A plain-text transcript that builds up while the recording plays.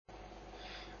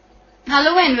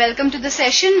Hello and welcome to the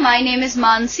session. My name is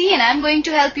Mansi and I am going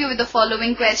to help you with the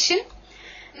following question.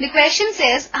 The question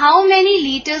says, how many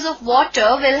liters of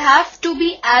water will have to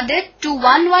be added to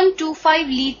 1125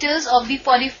 liters of the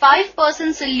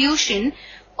 45% solution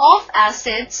of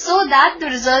acid so that the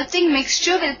resulting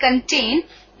mixture will contain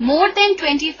more than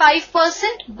 25%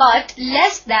 but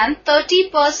less than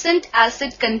 30%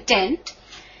 acid content?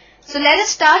 So let us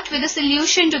start with the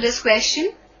solution to this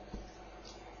question.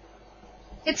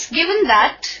 It's given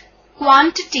that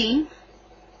quantity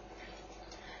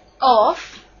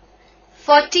of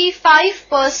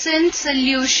 45%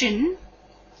 solution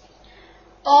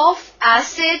of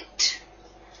acid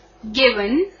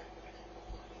given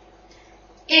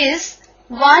is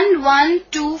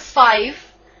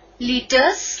 1125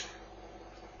 liters.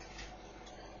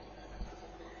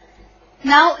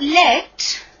 Now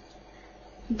let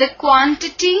the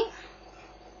quantity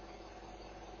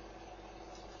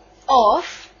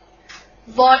of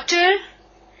water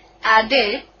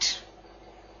added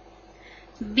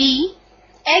be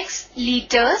X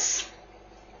liters,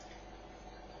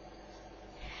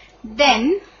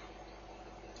 then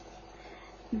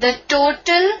the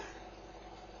total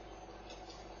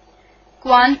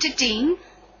quantity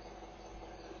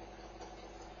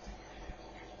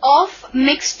of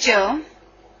mixture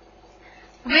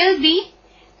will be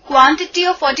quantity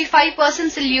of 45%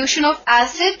 solution of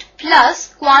acid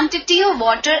plus quantity of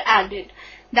water added.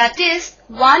 That is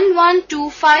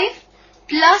 1125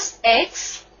 plus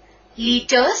X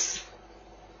liters.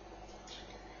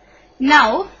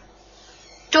 Now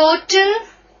total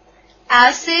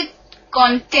acid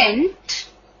content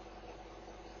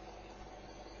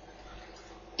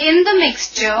in the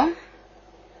mixture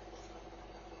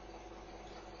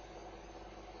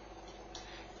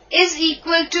is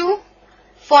equal to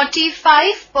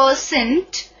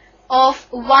 45%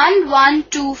 of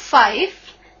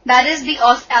 1125, that is the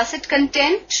acid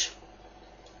content.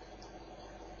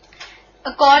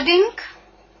 According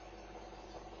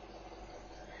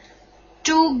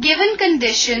to given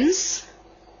conditions,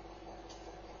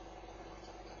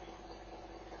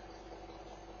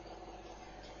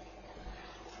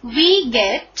 we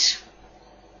get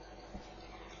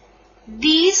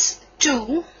these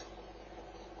two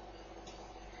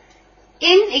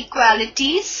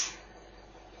inequalities.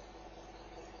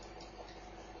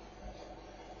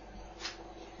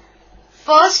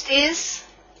 First is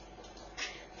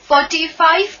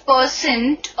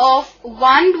 45% of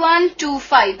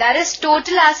 1125, that is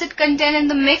total acid content in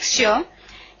the mixture,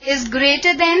 is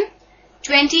greater than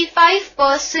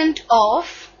 25%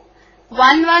 of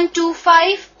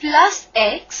 1125 plus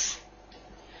X,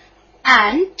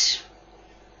 and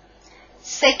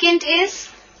second is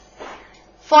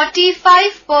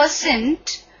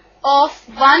 45% of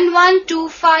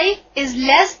 1125 is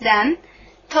less than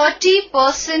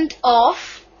 30%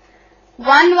 of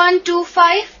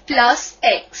 1125 plus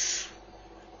X.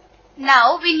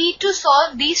 Now we need to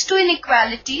solve these two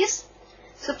inequalities.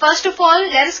 So first of all,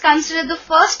 let us consider the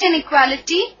first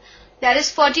inequality, that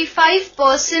is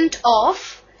 45%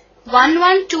 of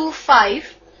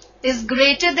 1125 is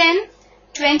greater than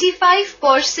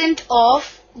 25%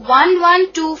 of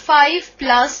 1125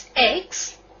 plus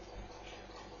X,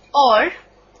 or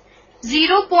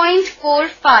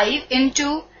 0.45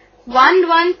 into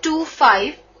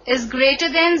 1125 is greater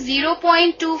than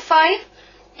 0.25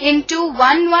 into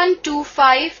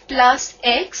 1125 plus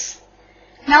X.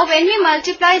 Now when we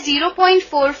multiply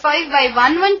 0.45 by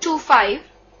 1125,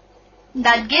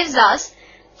 that gives us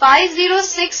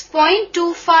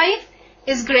 506.25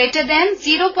 is greater than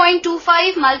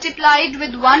 0.25 multiplied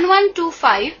with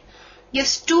 1125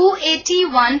 gives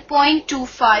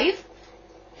 281.25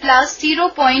 plus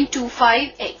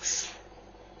 0.25x.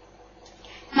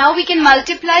 Now we can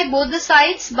multiply both the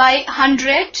sides by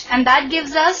 100 and that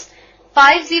gives us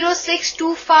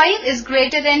 50625 is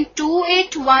greater than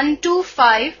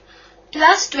 28125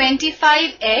 plus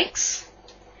 25x.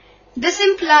 This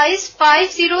implies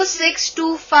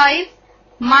 50625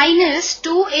 minus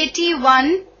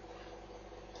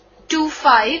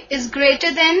 28125 is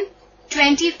greater than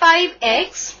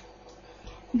 25x.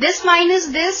 This minus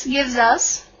this gives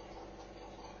us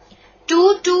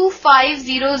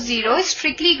 22500 is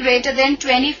strictly greater than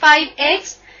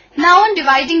 25x. Now on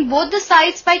dividing both the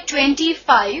sides by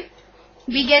 25,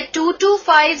 we get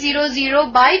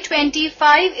 22500 by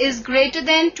 25 is greater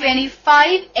than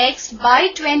 25x by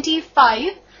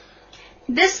 25.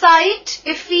 This side,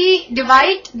 if we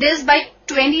divide this by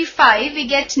 25, we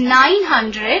get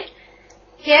 900.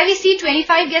 Here we see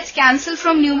 25 gets cancelled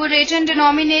from numerator and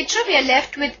denominator. We are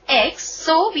left with x.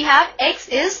 So we have x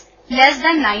is less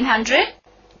than 900.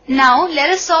 Now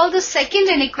let us solve the second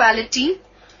inequality,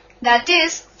 that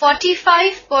is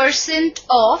 45%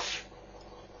 of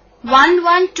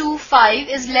 1125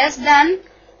 is less than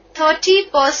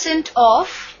 30%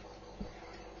 of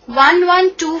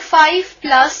 1125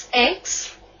 plus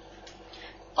x,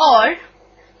 or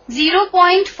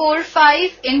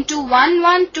 0.45 into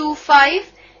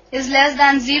 1125 is less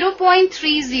than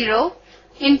 0.30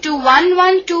 into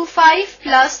 1125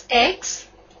 plus x.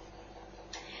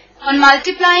 On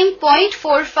multiplying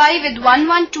 0.45 with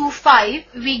 1125,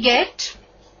 we get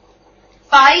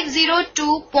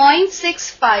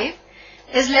 502.65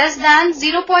 is less than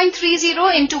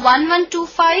 0.30 into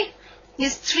 1125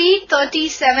 is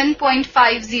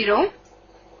 337.50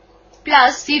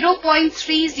 plus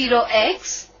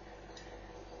 0.30x.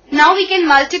 Now we can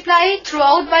multiply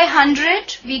throughout by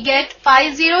 100. We get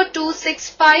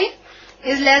 50265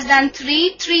 is less than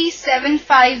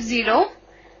 33750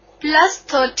 plus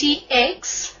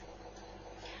 30x,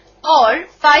 or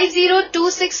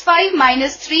 50265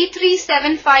 minus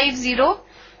 33750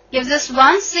 gives us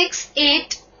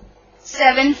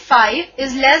 16875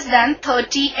 is less than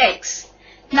 30x.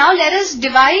 Now let us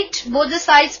divide both the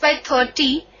sides by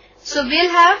 30. So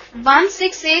we'll have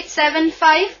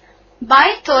 16875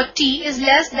 by 30 is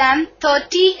less than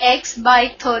 30x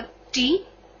by 30.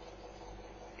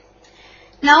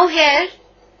 Now here,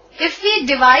 if we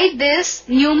divide this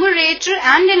numerator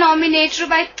and denominator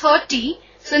by 30,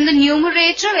 so in the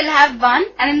numerator we'll have 1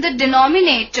 and in the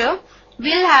denominator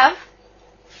we'll have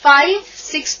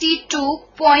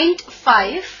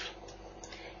 562.5.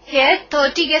 Here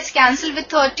 30 gets cancelled with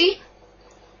 30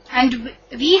 and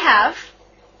we have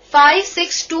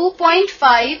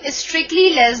 562.5 is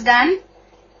strictly less than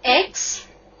x.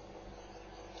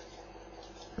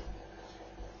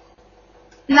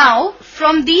 Now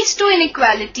from these two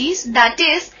inequalities, that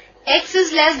is x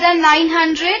is less than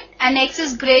 900 and x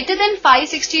is greater than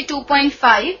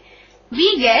 562.5,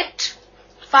 we get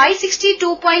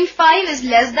 562.5 is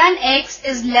less than x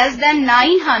is less than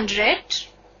 900.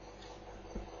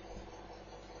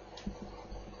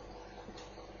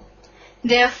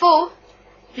 Therefore,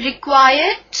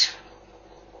 required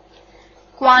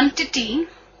quantity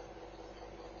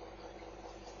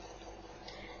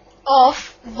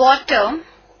of water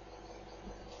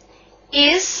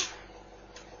is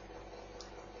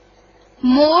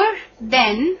more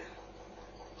than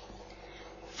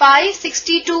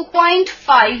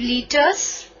 562.5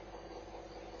 liters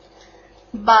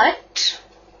but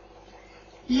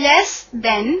less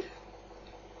than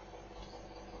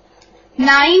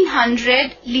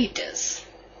 900 liters.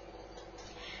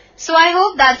 So I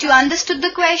hope that you understood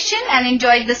the question and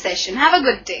enjoyed the session. Have a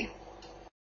good day.